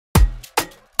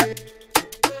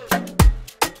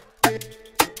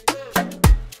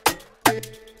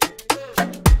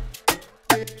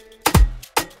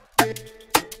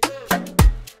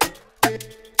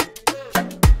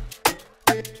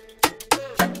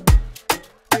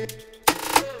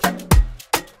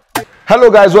Hello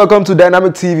guys, welcome to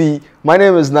Dynamic TV. My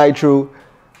name is Nitro,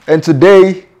 and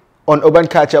today on Obeng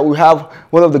Catch-Up we have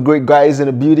one of the great guys in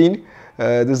the building.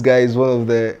 This guy is one of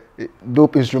the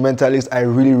dope instrumentalists I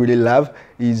really love.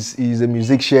 He's a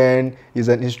musician, he's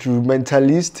an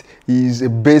instrumentalist, he's a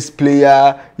bass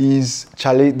player, this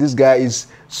guy is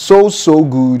so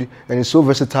good and he's so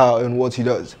versatile in what he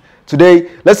does.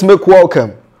 Today, let's make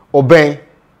welcome Obeng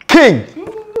King.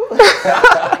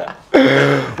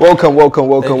 welcome.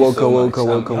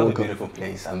 Beautiful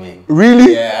place. I mean,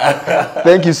 really? Yeah.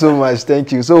 Thank you so much.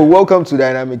 Thank you. So, welcome to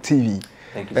Dynamic TV.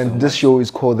 Thank you. And so this much. show is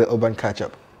called the Obeng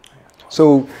Catch-Up.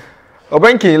 So,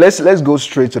 Obeng King, let's go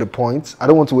straight to the point. I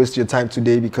don't want to waste your time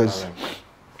today because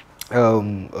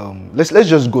let's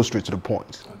just go straight to the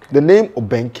point. Okay. The name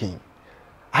Obeng King,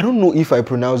 I don't know if I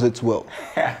pronounce it well.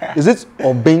 Is it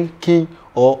Obeng King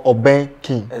or Obeng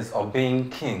King? It's Obeng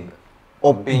King.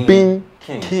 Obeng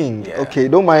King. Yeah. Okay,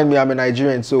 don't mind me, I'm a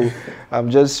Nigerian, so I'm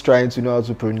just trying to know how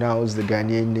to pronounce the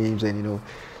Ghanaian names and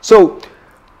So,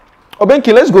 Obeng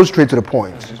King, let's go straight to the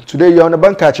point. Today you're on the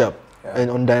Obeng Catch-Up and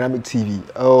on Dynamic TV.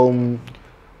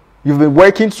 You've been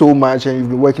working so much and you've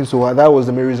been working so hard. That was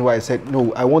the main reason why I said,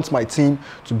 no, I want my team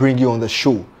to bring you on the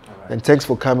show. Right. And thanks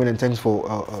for coming and thanks for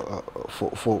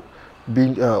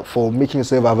making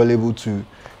yourself available to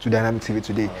Dynamic TV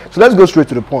today. Right. So let's go straight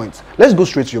to the point. Let's go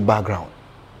straight to your background.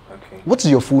 Okay. What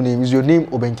is your full name? Is your name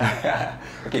Obeng King?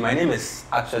 Okay, my name is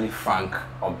actually Frank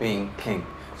Obeng King.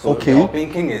 So okay.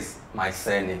 Obeng King is my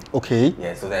surname. Okay.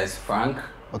 Yeah, so there's Frank,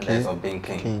 okay. There's Obeng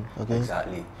King. Okay.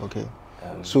 Exactly. Okay.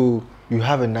 So you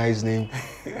have a nice name.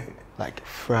 Like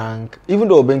Frank, even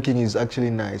though Obeng King is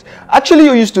actually nice. Actually,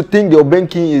 you used to think the Obeng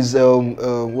King is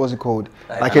what's it called?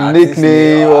 Like a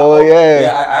nickname or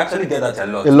Yeah, I actually get that a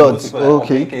lot. A lot.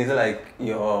 Okay. Obeng King is like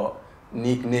your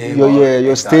nickname.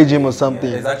 Your stage name or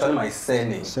something. Yeah, it's actually my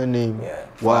surname. Surname. Yeah.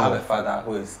 So wow. I have a father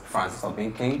who is Francis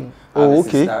Obeng King. Oh,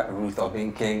 okay. Sister Ruth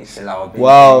Obeng King, Sheila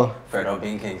Obeng King, Fred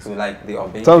Obeng King. So like the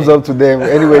Obeng Thumbs King. up to them.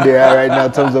 Anywhere they are right now,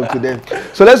 thumbs up to them.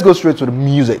 So let's go straight to the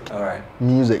music. All right.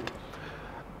 Music.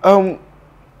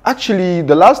 Actually,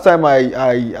 the last time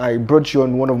I brought you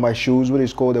on one of my shows, what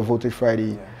is called the Voltage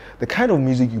Friday, the kind of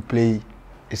music you play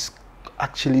is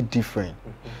actually different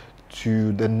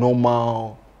to the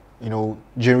normal,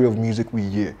 genre of music we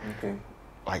hear. Okay.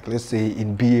 Like let's say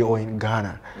in BA or in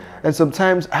Ghana. And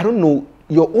sometimes, I don't know,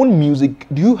 your own music,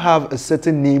 do you have a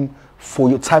certain name for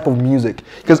your type of music?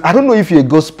 Because I don't know if you're a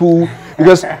gospel,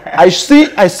 because I see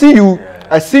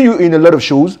you in a lot of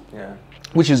shows.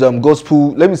 Which is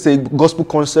gospel, let me say gospel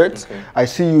concerts. Okay. I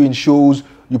see you in shows,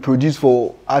 you produce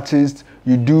for artists,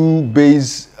 you do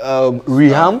bass,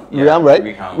 Reham,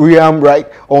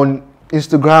 right, on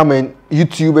Instagram and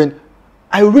YouTube. And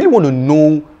I really want to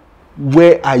know,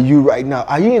 where are you right now?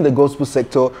 Are you in the gospel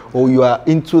sector or you are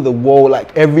into the world,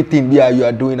 like everything you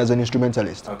are doing as an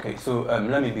instrumentalist? Okay, so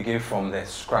let me begin from the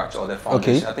scratch or the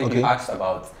foundation. I think you asked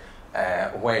about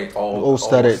where it all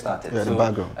started. Yeah, so, the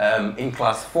background. In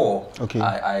class 4, okay.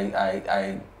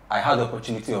 I had the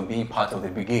opportunity of being part of the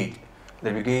brigade.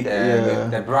 The brigade,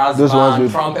 the brass those band, ones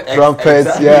with trumpets,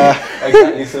 exactly. Yeah.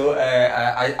 Exactly. So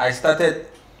I started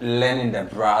learning the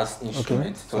brass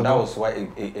instrument. Okay. So that was where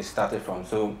it started from.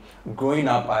 So growing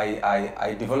up,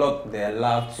 I developed the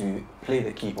love to play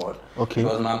the keyboard. Okay.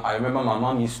 Because I remember my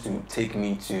mom used to take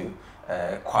me to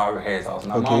choir rehearsals.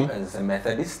 My mom is a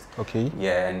Methodist. Okay.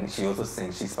 Yeah, and she also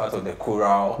sings. She's part of the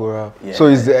choral. Yeah. So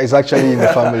it's actually in the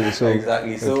family. So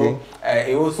exactly. So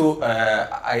it also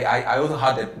I also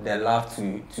had the love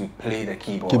to play the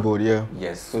keyboard. Keyboard, yeah.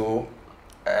 Yes. So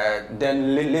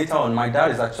then later on, my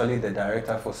dad is actually the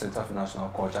director for Center for National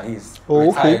Culture. He's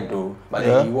retired though, but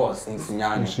then he was in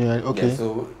Sunyani. Okay. Yeah,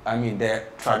 so I mean the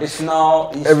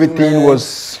traditional everything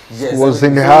was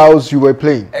in the house. You were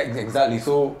playing. Exactly.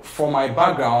 So for my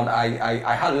background,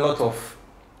 I had a lot of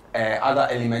other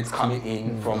elements coming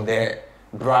in from the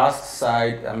brass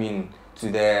side. I mean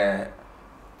to the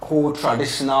whole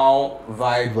traditional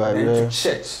vibe to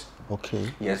church.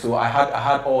 Okay. Yeah, so I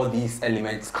had all these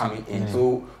elements coming in.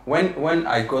 So when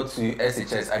I got to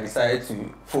SHS, I decided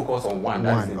to focus on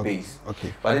that's the bass.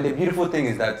 Okay. But then the beautiful thing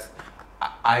is that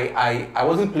I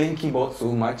wasn't playing keyboard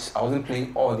so much. I wasn't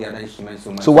playing all the other instruments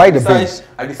so much. So why the bass?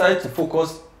 I decided to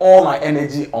focus all my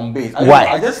energy on bass. Why?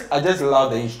 I just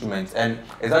love the instruments, and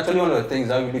it's actually one of the things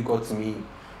that really got me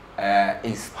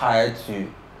inspired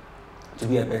to to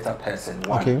be a better person.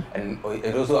 One. Okay. And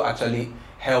it also actually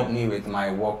helped me with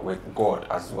my work with God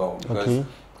as well. Because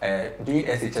doing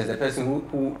SHS, the person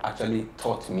who actually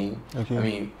taught me, I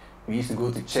mean, we used to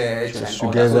go to church and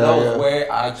all that. So that was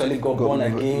where I actually got born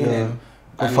again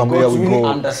and got to really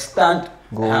understand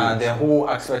the whole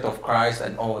aspect of Christ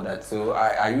and all that. So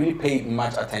I really paid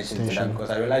much attention to that, because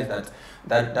I realized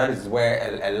that is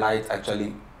where a light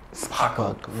actually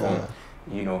sparkled from,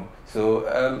 you know.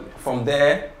 So from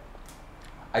there,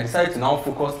 I decided to now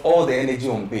focus all the energy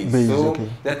on bass. So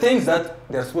the things that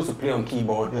they're supposed to play on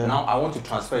keyboard, now I want to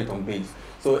transfer it on bass.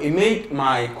 So it made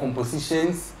my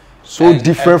compositions so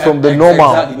different from the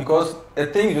normal. Exactly, because the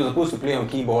things you're supposed to play on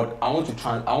keyboard, I want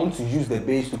to use the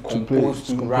bass to compose,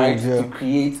 to write, to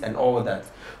create, and all that.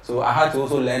 So I had to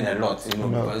also learn a lot, you know,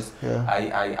 because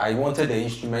I wanted the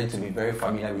instrument to be very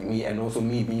familiar with me, and also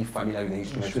me being familiar with the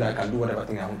instrument, so that I can do whatever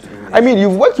thing I want to do. I mean,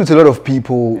 you've worked with a lot of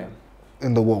people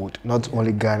in the world, not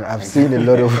only Ghana. I've seen a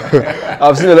lot of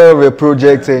I've seen a lot of your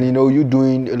projects, and you know, you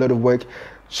doing a lot of work.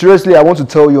 Seriously, I want to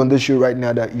tell you on this show right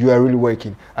now that you are really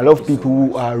working. I love people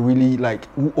who are really like,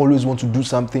 who always want to do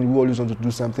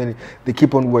something, they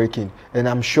keep on working. And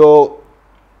I'm sure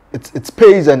it's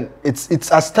pays, and it's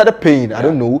has started paying. I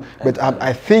don't know, but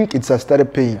I think it's has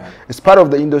started paying. It's part of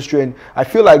the industry, and I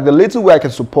feel like the little way I can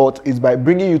support is by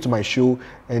bringing you to my show,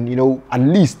 and you know, at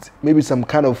least maybe some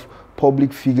kind of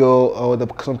public figure or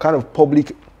some kind of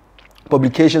public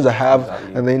publications I have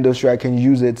in the industry, I can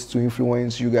use it to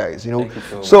influence you guys, you know.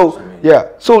 So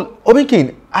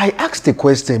Obeng, I asked a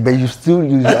question, but you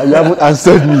haven't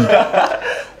answered me.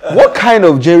 What kind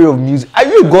of genre of music? Are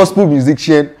you a gospel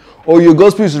musician, or you're a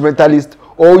gospel instrumentalist,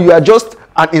 or you are just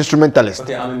an instrumentalist?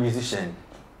 Okay, I'm a musician.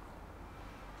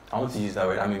 I want to use that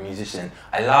word. I'm a musician.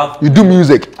 I love. You do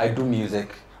music. I do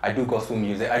music. I do gospel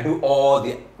music. I do all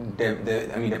the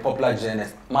popular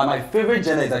genres. My favorite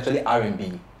genre is actually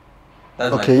R&B.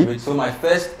 That's my favorite. So my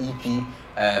first EP,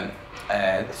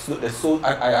 the soul,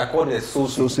 I call it a Soul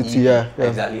City EP.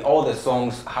 Exactly. All the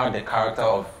songs had the character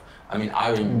of,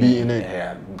 R&B in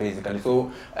it. Basically.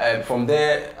 So from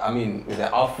there, with the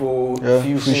Afro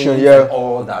fusion, and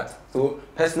all that. So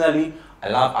personally, I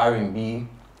love R&B.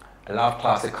 I love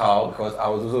classical, because I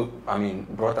was also,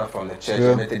 brought up from the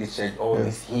church, Methodist church, all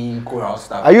this hymn, choral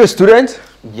stuff. Are you a student?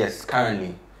 Yes,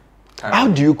 currently. How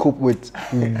do you cope with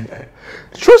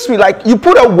trust me, like, you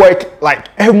put out work like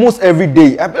almost every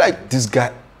day. I'd be like, is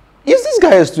this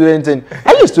guy a student? And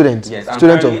are you a student? Yes, I'm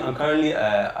currently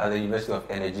at the University of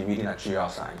Energy reading Actuarial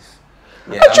Science.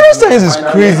 Yeah, Actuarial Science is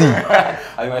crazy.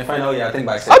 I'm in my final year. I think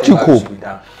by September how do you cope?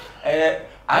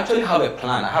 I actually have a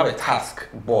plan. I have a task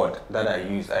board that I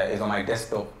use. It's on my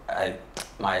desktop.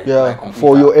 My computer.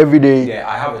 For your everyday. Yeah,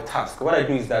 I have a task. What I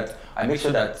do is that I make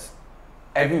sure that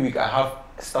every week I have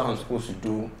stuff I'm supposed to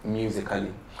do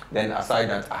musically. Then aside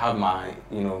that, I have my,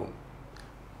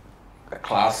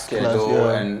 class schedule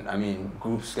and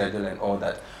group schedule and all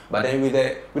that. But then with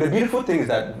the beautiful thing is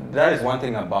that is one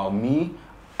thing about me.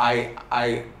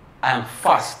 I am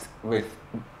fast with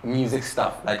music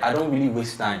stuff. Like, I don't really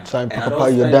waste time. And I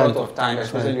don't spend a lot of time,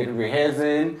 especially with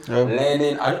rehearsing,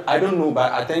 learning. I don't know,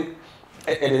 but I think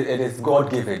it is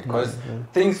God-given, because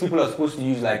things people are supposed to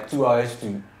use like 2 hours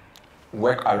to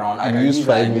work around. I can use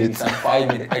 5 minutes. 5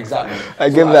 minutes, exactly. I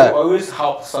get that. I always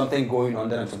have something going on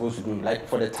that I'm supposed to do. Like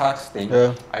for the tax thing,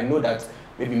 I know that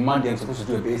maybe Monday I'm supposed to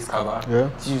do a bass cover.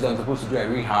 Tuesday I'm supposed to do a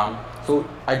rehab. So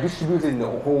I distribute it in the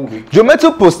whole week.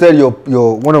 Jometo posted your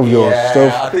one of your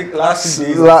stuff. I think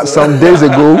some days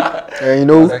ago. It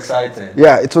was exciting.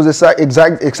 Yeah, it was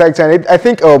exciting. I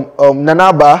think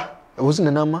Nanaba, was it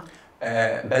Nanama?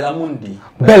 Bella Mundi.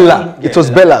 Bella. It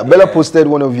was Bella. Bella posted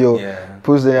one of your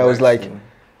posts, and I was like,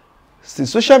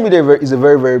 social media is a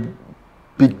very, very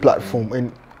big platform,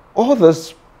 and all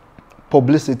this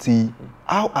publicity,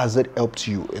 how has it helped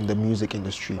you in the music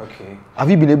industry? Okay.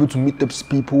 Have you been able to meet those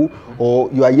people,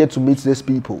 or you are yet to meet these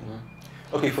people?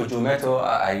 Okay, for Jometo,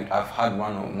 I've had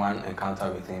one-on-one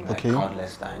encounter with him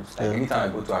countless times. Like anytime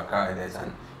I go to Accra, there's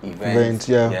an event.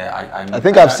 I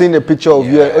think I've seen a picture of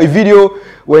you, a video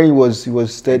where he was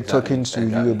talking to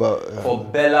you about. For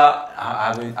Bella,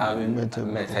 I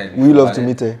haven't met her. We love to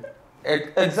meet her.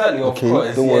 Exactly, of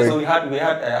course. Don't worry. So we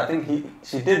had. I think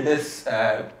she did this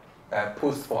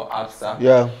post for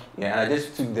Absa. And I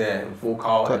just took the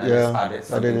vocal and I just added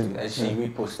something to it, and she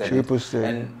reposted.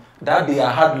 And that day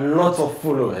I had lots of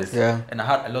followers. And I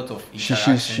had a lot of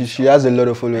interactions. She has a lot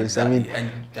of followers. Exactly.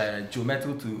 And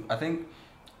Jometo too. I think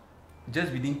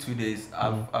just within 2 days,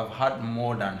 I've had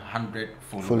more than 100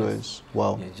 followers.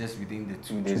 Wow. Yeah, just within the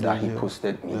 2 days that he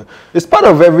posted me. It's part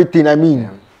of everything.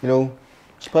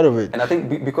 It's part of it. And I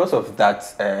think because of that,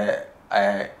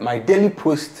 my daily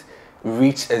post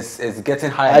reach is getting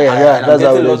higher and Yeah, higher, yeah, and I'm that's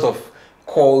how getting it lots is. of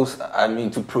calls. I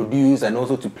mean, to produce and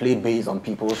also to play bass on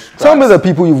people's tracks. Tell me the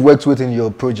people you've worked with in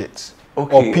your projects.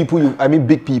 Okay. Or people you, I mean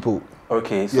big people.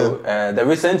 Okay, so the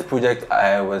recent project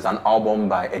was an album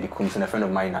by Eddie Kumsin, a friend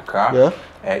of mine in Accra. Yeah.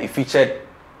 It featured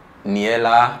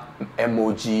Niela,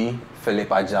 MOG, Philip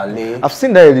Ajale. I've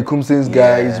seen that Eddie Kumsin's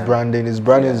guy, his branding is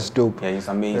dope. Yeah, he's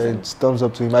amazing. It's thumbs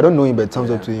up to him. I don't know him, but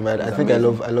thumbs up to him. I think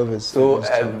amazing. I love his. So his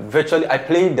virtually, I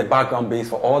played the background bass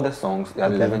for all the songs. There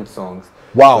are 11 songs.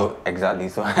 Wow. So, exactly.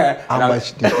 So how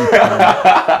much did you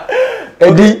pay?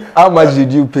 Eddie, how much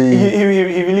did you pay? He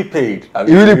really paid. I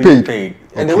mean, he really paid.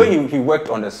 And the way he worked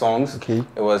on the songs, it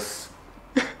was,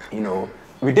 you know,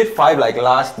 we did 5 like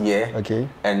last year. Okay.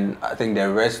 And I think the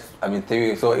rest, I mean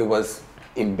 3. So it was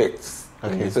in bits.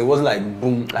 Okay. So it wasn't like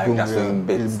boom, that's in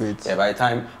bits. Yeah, by the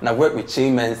time, and I've worked with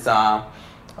Chain Mensa,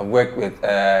 I've worked with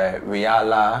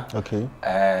Riala. Okay.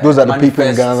 Those are the people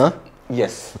in Ghana?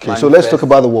 Yes. Okay, so let's talk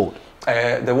about the world.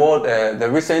 The World, the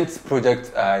recent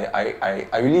project, I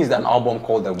released an album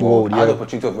called The World. I had the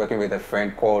opportunity of working with a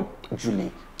friend called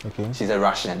Julie. Okay. She's a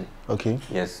Russian. Okay.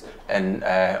 Yes. And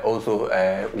also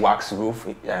Wax Roof,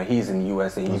 he's in the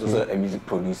USA. He's also a music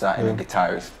producer and a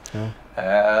guitarist. Yeah.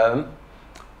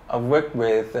 I've worked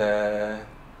with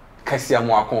Kessia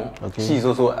Mwakon. Okay. She's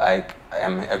also like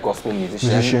a gospel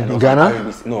musician. In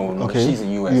Ghana? No, she's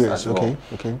in US as well.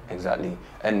 Okay. Exactly.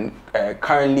 And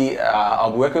currently,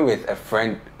 I'm working with a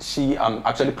friend. I'm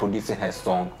actually producing her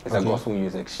song. It's a gospel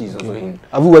music. She's also in.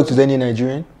 Have you worked with any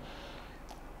Nigerian?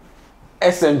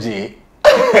 SMJ.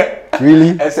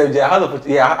 Really? SMJ.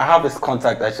 I have this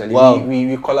contact actually. Wow.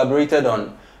 We collaborated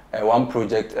on one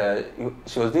project.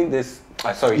 She was doing this.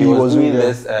 He was doing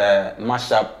this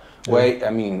mashup where,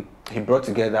 I mean, he brought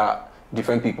together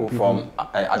different people from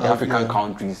the African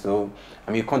countries. So,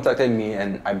 I mean, he contacted me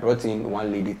and I brought in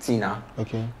one lady, Tina.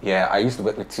 Okay. Yeah, I used to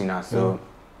work with Tina, so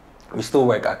we still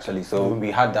work actually. So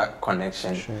we had that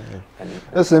connection. Sure,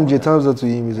 SMJ, thumbs up to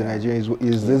him. He's a Nigerian.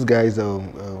 Is this guy's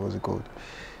what's it called?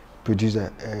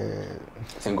 Producer.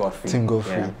 Tim Godfrey. Tim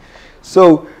Godfrey. Yeah.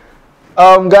 So,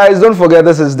 guys, don't forget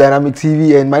this is Dynamic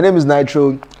TV, and my name is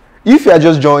Nitro. If you are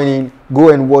just joining, go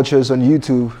and watch us on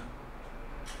YouTube.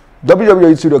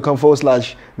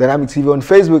 www.youtube.com/DynamicTV. On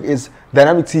Facebook is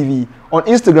Dynamic TV. On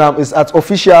Instagram is at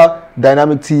official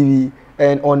Dynamic TV,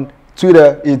 and on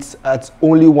Twitter it's at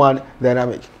only one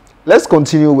Dynamic. Let's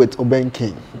continue with Obeng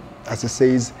King. As it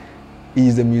says, he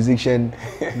is a musician,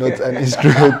 not an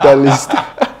instrumentalist.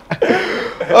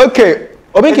 Okay,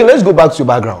 Obeng King, let's go back to your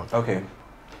background. Okay.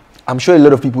 I'm sure a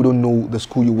lot of people don't know the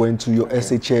school you went to, your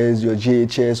SHS, your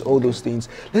JHS, all those things.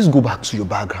 Let's go back to your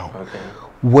background. Okay.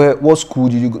 What school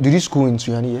did you go? Did you school in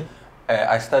Tuyani?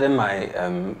 I started my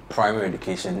primary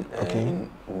education in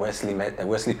Wesley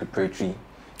Preparatory School.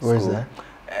 Where is that?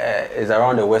 It's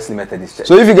around the Wesley Methodist Church.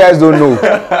 So if you guys don't know,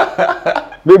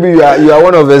 maybe you are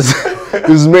one of us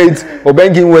whose mates.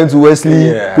 Obeng King went to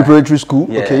Wesley Preparatory School.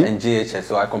 Yeah, and JHS.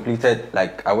 So I completed,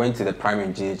 I went to the primary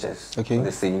in JHS. Okay.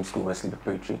 The same school, Wesley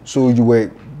Preparatory. So you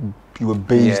were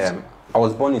based. Yeah, I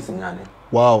was born in Sunyani.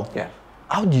 Wow. Yeah.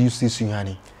 How do you see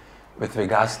Sunyani? With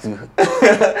regards to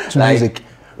music.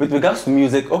 With regards to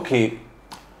music, okay.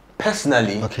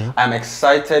 Personally, I'm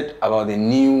excited about the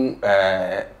new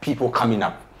people coming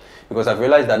up, because I've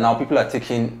realized that now people are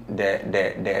taking the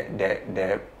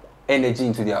energy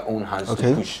into their own hands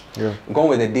to push. Yeah. Gone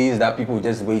with the days that people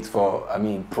just wait for,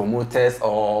 promoters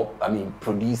or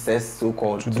producers,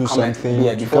 so-called, to do come something.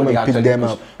 Before they actually pick them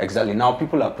up. Exactly. Now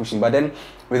people are pushing, but then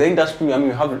with the industry,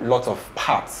 we have lots of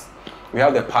parts. We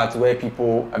have the parts where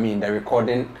people, the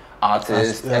recording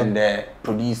artists and the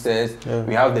producers. Yeah.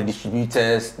 We have the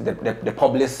distributors, the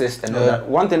publicists, and all that.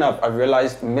 One thing I've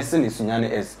realized missing in Sunyani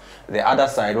is the other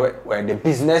side, where the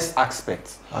business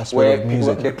aspect, where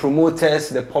people, the promoters,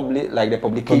 the public, like the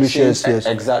publications,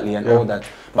 exactly, and all that.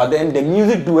 But then the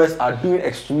music doers are doing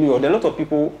extremely well. There are a lot of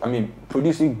people,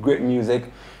 producing great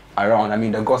music around.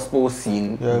 The gospel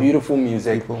scene, beautiful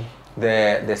music,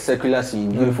 the secular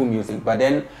scene, beautiful music. But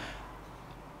then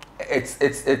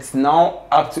it's now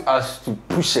up to us to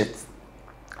push it.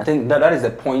 I think that is the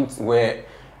point where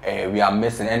we are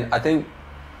missing, and I think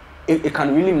it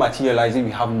can really materialize if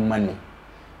we have money,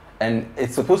 and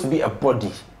it's supposed to be a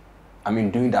body.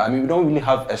 Doing that. We don't really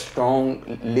have a strong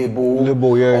label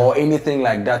or anything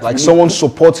like that. Like someone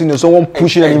supporting you, someone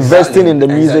pushing and investing in the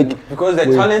music. Because the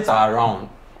talents are around.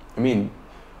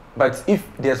 But if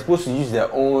they're supposed to use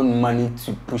their own money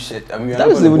to push it, that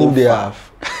is even if they have.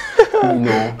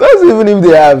 No. That's even if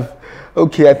they have.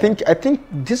 Okay, I think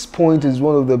this point is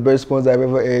one of the best points I've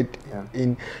ever heard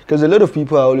because a lot of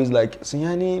people are always like,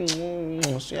 Sunyani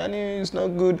is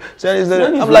not good. Sunyani is not.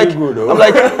 I'm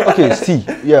like, okay, see,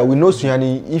 yeah, we know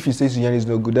Sunyani. If you say Sunyani is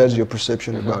not good, that's your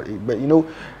perception about it. But you know,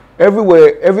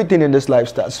 everywhere, everything in this life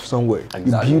starts somewhere.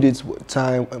 Exactly. You build it with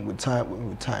time and with time and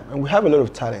with time. And we have a lot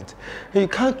of talent. And you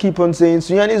can't keep on saying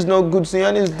Sunyani is not good,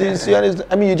 Sunyani is this, Sunyani is that.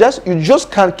 I mean, you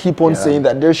just can't keep on saying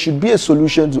that. There should be a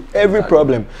solution to every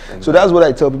problem. Exactly. So that's what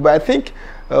I tell people. But I think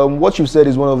what you said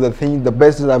is one of the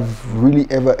best things I've really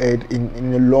ever heard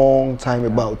in a long time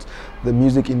about the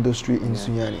music industry in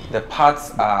Sunyani. The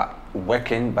parts are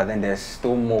working, but then there's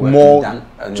still more to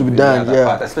be done.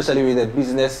 Part, especially with the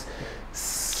business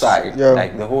side,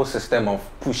 like the whole system of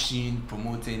pushing,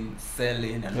 promoting,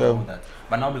 selling, and all that.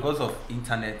 But now because of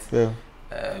internet, you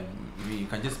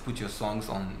can just put your songs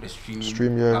on the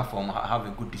streaming platform, have a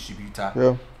good distributor,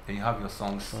 then you have your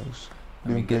songs,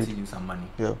 and be getting you some money.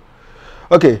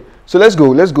 Okay, so let's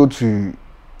go to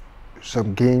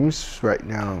some games right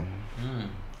now.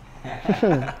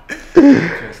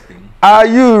 Interesting. Are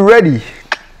you ready?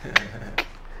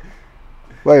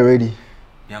 Why are you ready?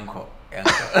 Yanko.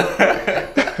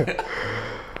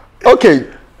 Okay,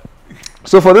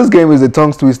 so for this game is a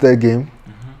tongue twister game.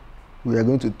 We are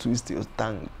going to twist your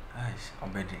tongue.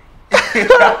 I'm ready.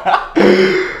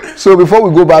 So before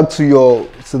we go back to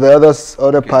the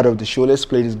other part of the show, let's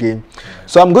play this game.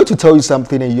 So I'm going to tell you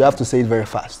something and you have to say it very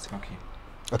fast.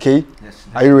 Okay? Yes.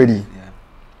 Are you ready? Yeah.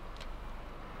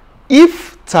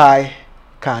 If tie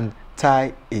can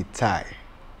tie a tie,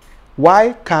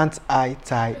 why can't I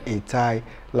tie a tie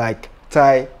like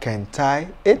tie can tie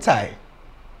a tie?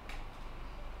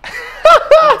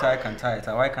 Tie can tie a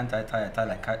tie. Why can't I tie a tie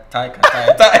like tie can tie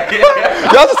a tie?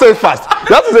 You have to say it fast.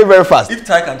 You have to say it very fast. If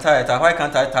tie can tie a tie, why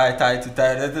can't I tie a tie to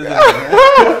tie?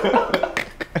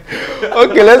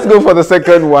 Okay, let's go for the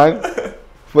second one.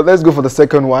 Let's go for the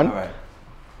second one. All right.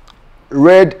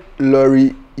 Red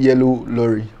lorry, yellow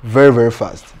lorry. Very, very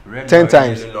fast. Red 10 lorry,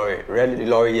 times. Yellow lorry, red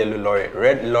lorry, yellow lorry,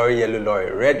 red lorry, yellow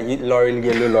lorry, red lorry,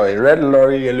 yellow lorry, red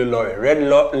lorry, yellow lorry, red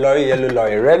lorry, yellow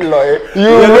lorry, red lorry.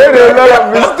 You made a lot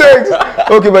of mistakes.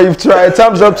 Okay, but you've tried.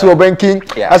 Thumbs up to Obeng King.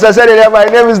 Yeah. As I said earlier, my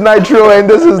name is Nitro, and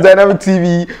this is Dynamic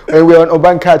TV, and we're on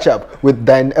Obeng Catch Up with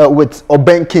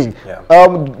Obeng King. Yeah.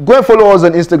 Go and follow us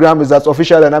on Instagram. That's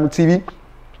official Dynamic TV.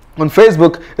 On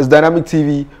Facebook, it's Dynamic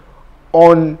TV.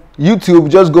 On YouTube,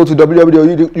 just go to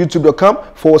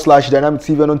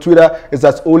www.youtube.com/DynamicTV, and on Twitter, it's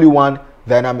that's only one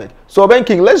Dynamic. So, Obeng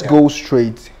King, let's go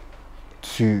straight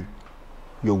to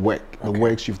your work, the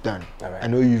works you've done. Right. I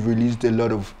know you've released a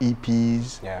lot of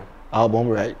EPs, album,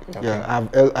 right? Okay. Yeah,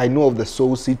 I know of the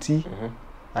Soul City.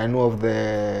 I know of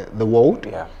the World.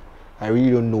 Yeah. I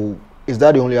really don't know. Is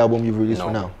that the only album you've released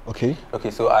for now? Okay. Okay,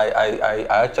 so I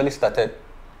actually started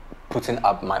putting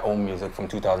up my own music from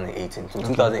 2018. So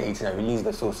 2018, I released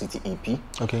the Soul City EP.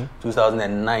 Okay.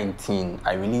 2019,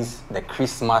 I released the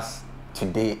Christmas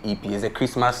Today EP. It's a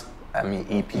Christmas,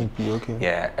 EP. EP, okay.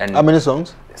 Yeah. And how many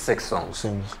songs? 6 songs.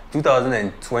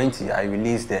 2020, I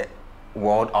released the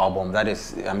World album. That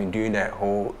is, during the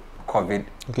whole COVID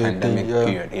pandemic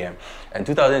period. Yeah. And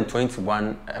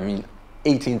 2021,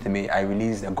 18th May, I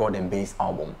released the God and Bass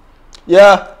album.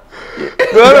 Yeah.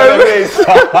 God and Bass.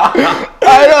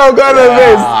 I know, God and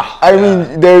Bass. I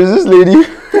mean, there is this lady.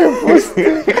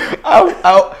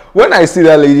 When I see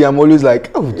that lady, I'm always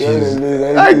like, oh Jesus.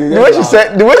 Like, the way she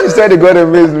said the God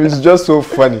and Bass is just so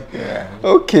funny. Yeah.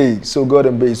 Okay, so God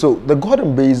and Bass. So the God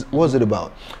and Bass, what's it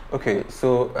about? Okay,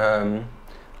 so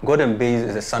God and Bass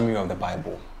is a summary of the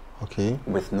Bible. Okay.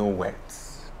 With no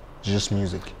words. Just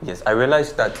music. Yes, I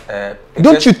realized that.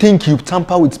 Don't you think you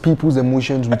tamper with people's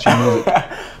emotions with your music?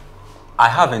 I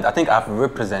haven't. I think I've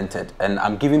represented, and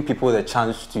I'm giving people the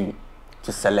chance to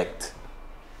select.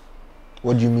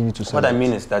 What do you mean to select? What I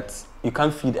mean is that you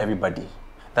can't feed everybody.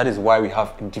 That is why we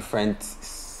have different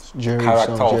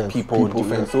character of people.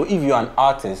 Different. So if you're an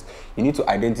artist, you need to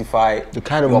identify the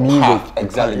kind of music path.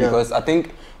 Exactly, because I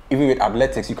think even with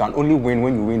athletics, you can only win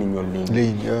when you win in your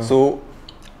lane. So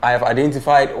I have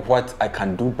identified what I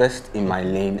can do best in my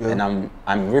lane, and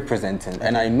I'm representing.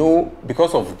 And I know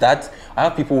because of that, I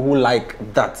have people who like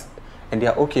that, and they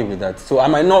are okay with that. So I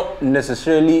might not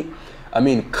necessarily,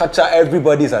 capture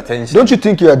everybody's attention. Don't you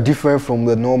think you are different from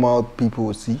the normal people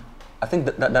who see? I think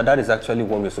that is actually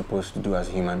what we're supposed to do as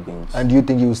human beings. And do you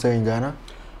think you will sell in Ghana?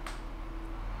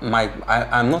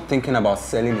 I'm not thinking about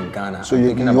selling in Ghana. So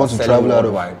you want to travel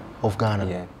out of Ghana?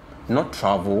 Yeah. Not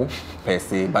travel per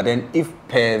se, but then if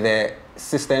per the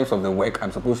systems of the work,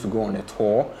 I'm supposed to go on a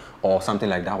tour or something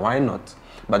like that, why not?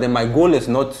 But then my goal is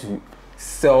not to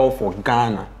sell for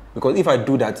Ghana, because if I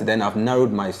do that, then I've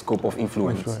narrowed my scope of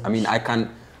influence. I can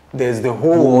there's the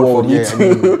whole world for me I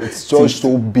mean, it's just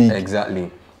so big.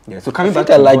 Exactly. Yeah. So coming I back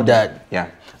think to I like God, that. Yeah.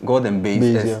 God and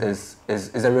base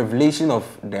is a revelation of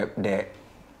the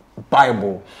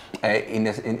Bible in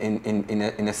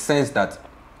a sense that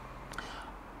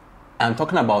I'm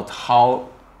talking about how,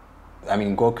 I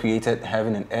mean, God created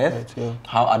heaven and earth, Right, yeah.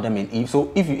 how Adam and Eve.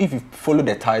 So if you follow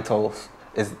the titles,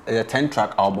 it's a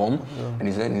 10-track album, and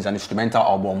it's an instrumental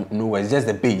album. No, it's just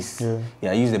the bass.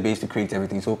 I use the bass to create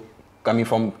everything. So coming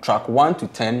from track 1 to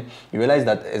 10, you realize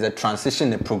that there's a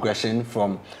transition, a progression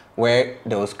from where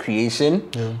there was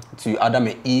creation to Adam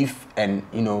and Eve, and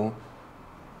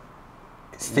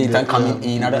Satan coming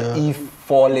in, Eve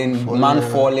falling, man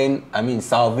falling. I mean,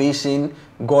 salvation,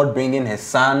 God bringing His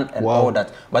Son, and all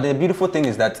that. But the beautiful thing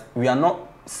is that we are not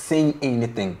saying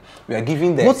anything. We are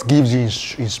giving the. What gives you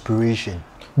inspiration?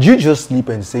 Do you just sleep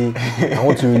and say, "I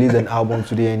want to release an album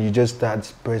today," and you just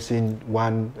start pressing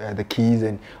the keys,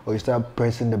 or you start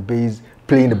pressing the bass,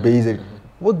 playing the bass? And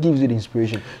what gives you the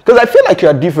inspiration? Because I feel like you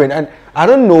are different, and I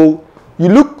don't know. You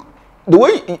look the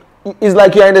way. It's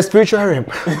like you're in the spiritual realm.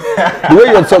 The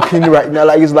way you're talking right now,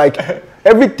 like it's like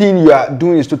everything you are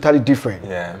doing is totally different.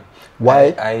 Yeah.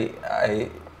 Why?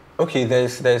 Okay.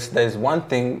 There's one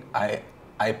thing I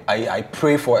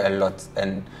pray for a lot,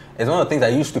 and it's one of the things I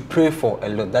used to pray for a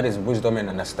lot. That is wisdom and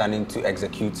understanding to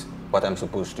execute what I'm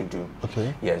supposed to do.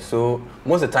 Okay. Yeah. So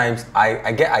most of the times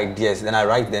I get ideas, then I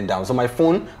write them down. So my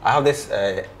phone, I have this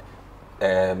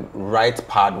write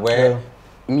pad where.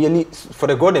 Merely for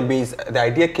the God and Base, the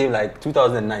idea came like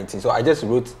 2019. So I just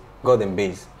wrote God and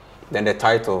Base. Then the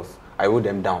titles, I wrote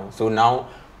them down. So now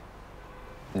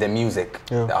the music,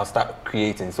 I'll start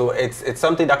creating. So it's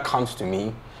something that comes to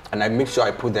me, and I make sure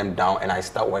I put them down and I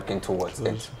start working towards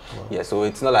it. Wow. Yeah, so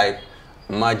it's not like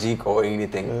magic or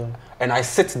anything. Yeah. And I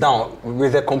sit down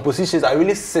with the compositions. I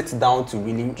really sit down to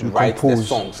really write the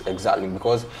songs, exactly,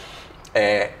 because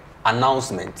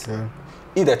announcement. Yeah.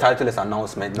 If the title is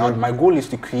announcement, now my goal is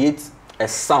to create a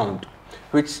sound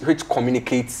which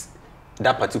communicates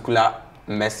that particular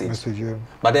message.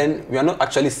 But then we are not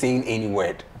actually saying any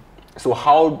word. So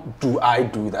how do I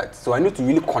do that? So I need to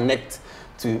really connect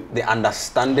to the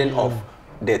understanding of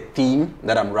the theme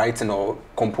that I'm writing or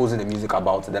composing the music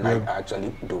about. Then I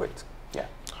actually do it. Yeah.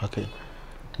 Okay.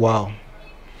 Wow.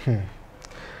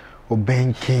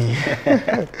 Obeng King.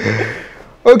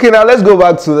 Okay, now let's go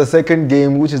back to the second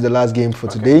game, which is the last game for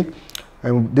today.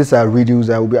 And these are riddles.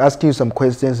 I will be asking you some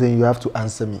questions and you have to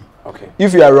answer me. Okay.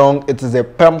 If you are wrong, it is a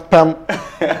pam pam.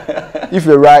 If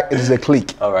you're right, it is a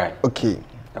click. All right. Okay.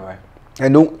 All right.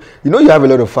 And you have a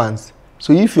lot of fans.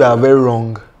 So if you are very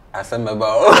wrong,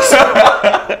 Asembeba.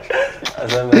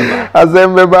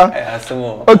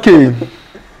 Okay.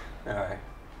 All right.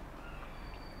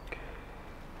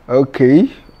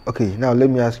 Okay. Okay. Now let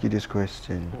me ask you this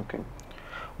question. Okay.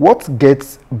 What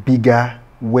gets bigger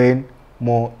when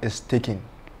more is taken?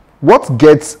 What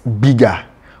gets bigger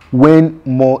when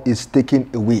more is taken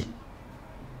away?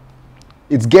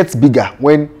 It gets bigger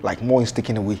when more is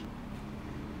taken away.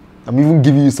 I'm even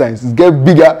giving you signs. It gets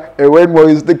bigger when more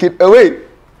is taken away.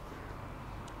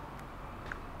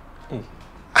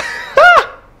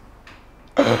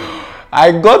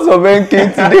 I got some NK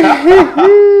today.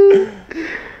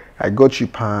 I got you,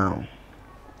 pound.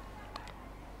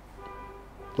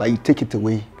 Like you take it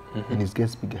away and it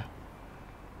gets bigger.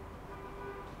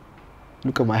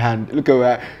 Look at my hand. Look at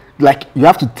my, like you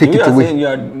have to take it away.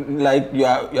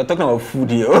 You're talking about food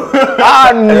here. No.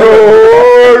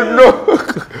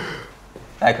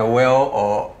 Like a well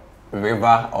or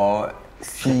river or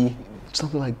sea.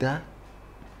 Something like that.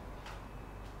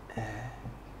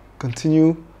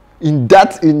 Continue in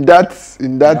that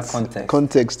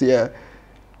context, yeah.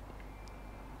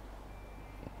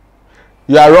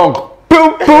 You are wrong.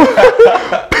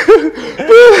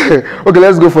 Okay,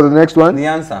 let's go for the next one. The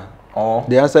answer? Or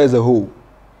the answer is a hole.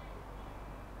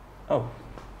 Oh.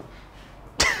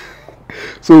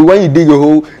 So when you dig a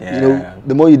hole,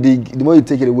 the more you dig, the more you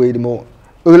take it away, the more.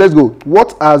 Okay, let's go.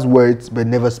 What has words but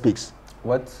never speaks?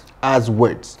 What? Has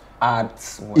words.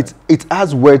 Adds words. It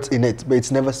has words in it, but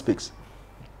it never speaks.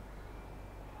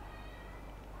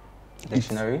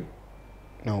 Dictionary?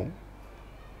 No.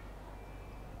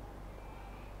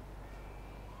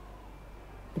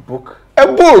 Book. A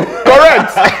book.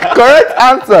 Correct. Correct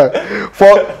answer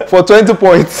for 20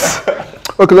 points.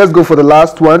 Okay, let's go for the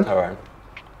last one. All right.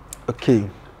 Okay.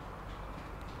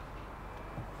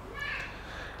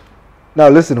 Now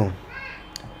listen on.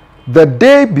 The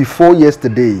day before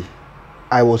yesterday,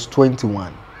 I was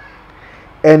 21.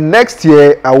 And next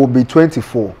year, I will be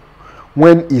 24.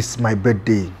 When is my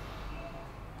birthday?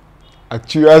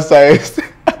 Actual science.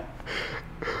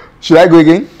 Should I go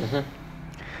again?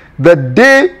 The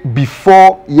day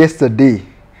before yesterday,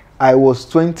 I was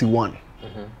 21.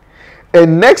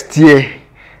 And next year,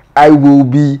 I will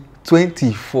be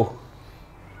 24.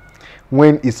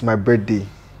 When is my birthday?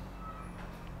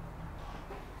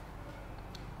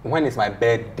 When is my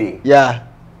birthday? Yeah.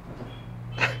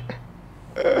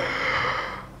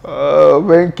 Oh,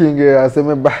 Ben King, I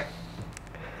remember.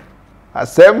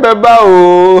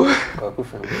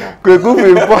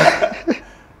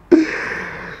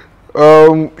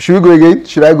 Should we go again?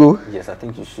 Should I go? Yes, I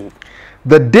think you should.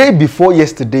 The day before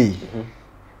yesterday,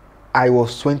 I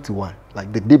was 21.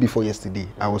 Like the day before yesterday,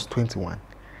 I was 21.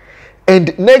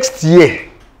 And next year,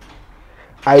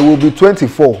 I will be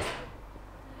 24.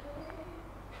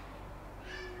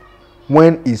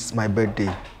 When is my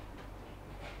birthday?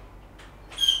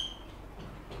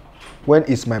 When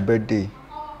is my birthday?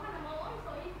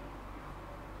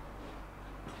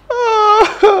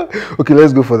 Okay,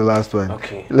 let's go for the last one.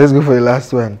 Okay. Let's go for the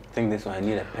last one. I think this one I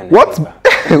need a pen.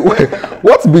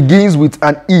 What begins with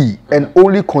an E and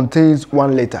only contains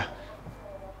one letter?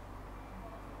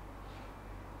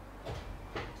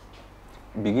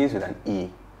 Begins with an E.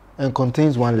 And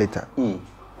contains one letter. E.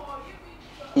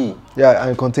 E. Yeah,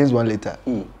 and it contains one letter.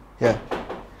 E. Yeah.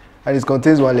 And it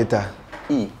contains one letter.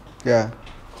 E. Yeah.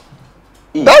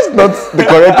 E. That's not the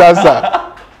correct answer.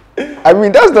 I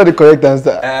mean, that's not the correct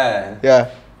answer. Yeah.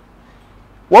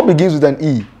 What begins with an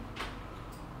E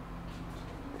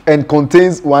and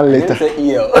contains one letter?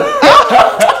 EL.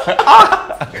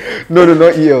 No,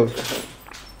 not EL.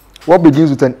 What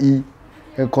begins with an E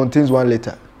and contains one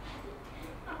letter?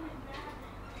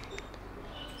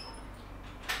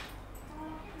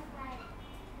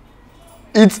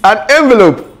 It's an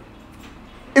envelope.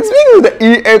 It's begins with an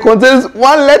E and contains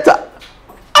one letter.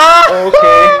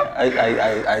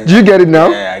 Okay. Do you get it now?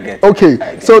 Yeah, I get it.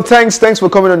 Okay. So thanks for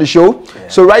coming on the show. Yeah.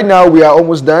 So right now we are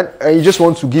almost done. And you just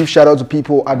want to give shout out to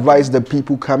people, advise the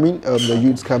people coming, the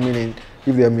youths coming in.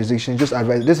 If they are musicians, just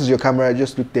advise. This is your camera.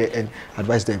 Just look there and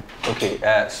advise them. Okay.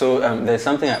 So there's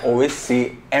something I always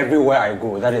say everywhere I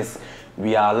go. That is,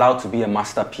 we are allowed to be a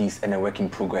masterpiece and a work in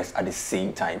progress at the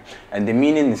same time. And the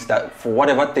meaning is that for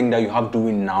whatever thing that you have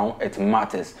doing now, it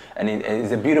matters. And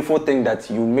it's a beautiful thing that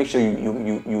you make sure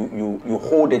you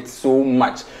hold it so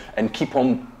much and keep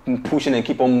on pushing and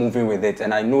keep on moving with it.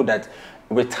 And I know that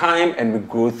with time and with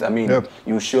growth, I mean,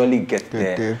 you surely get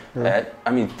there. I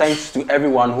mean, thanks to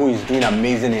everyone who is doing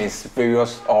amazing in his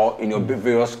various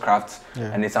various crafts.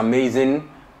 And it's amazing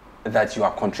that you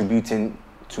are contributing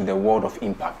to the world of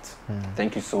impact.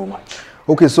 Thank you so much.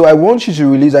 Okay, so I want you to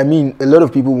release, I mean, a lot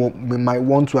of people might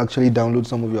want to actually download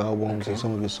some of your albums and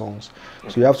some of your songs.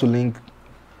 So you have to link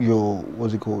your,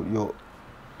 what's it called, your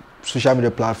social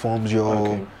media platforms,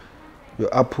 your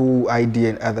Apple ID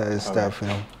and other stuff, you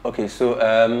know. Okay, so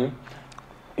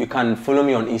you can follow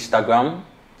me on Instagram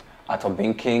at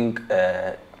Obeng King,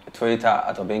 Twitter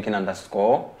at Obeng King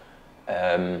 _.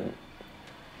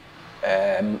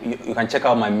 You can check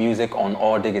out my music on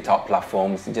all digital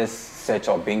platforms. Just search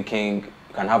Obeng King.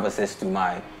 You can have access to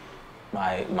my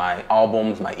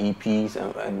albums, my EPs,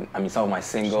 and I mean some of my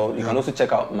singles. You can also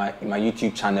check out my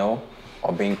YouTube channel,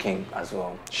 Obeng King, as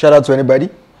well. Shout out to anybody.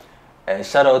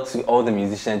 Shout out to all the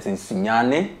musicians in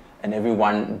Sunyane and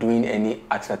everyone doing any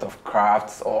aspect of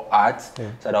crafts or art.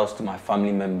 Shout outs to my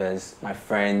family members, my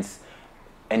friends,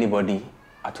 anybody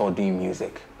at all doing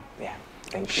music. Yeah.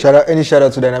 Thank you. Any shout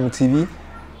out to DynamicTV?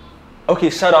 Okay,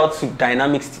 shout out to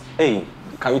DynamicTV. Hey,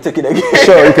 can we take it again?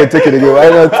 Sure, you can take it again. Why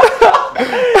not?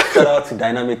 Shout out to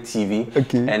DynamicTV.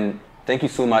 Okay. And thank you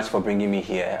so much for bringing me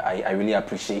here. I really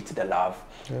appreciate the love.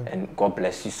 And God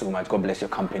bless you so much. God bless your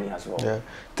company as well.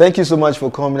 Thank you so much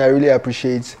for coming. I really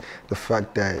appreciate the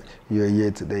fact that you're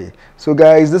here today. So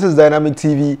guys, this is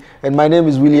DynamicTV and my name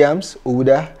is Williams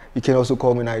Ouda. You can also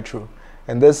call me Nitro.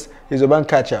 And this is Obeng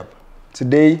Catch Up.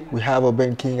 Today we have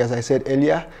Obeng King, as I said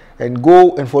earlier, and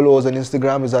go and follow us on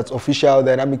Instagram. Is at official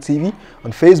DynamicTV.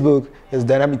 On Facebook is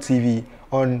DynamicTV.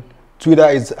 On Twitter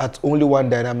is at only one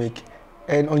Dynamic.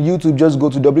 And on YouTube, just go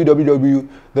to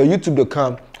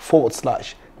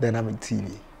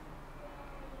www.youtube.com/DynamicTV.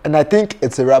 And I think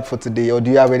it's a wrap for today. Or do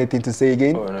you have anything to say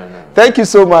again? Oh, no. Thank you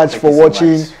so much for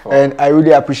watching, and I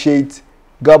really appreciate.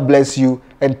 God bless you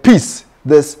and peace.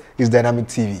 This is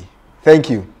DynamicTV. Thank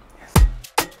you.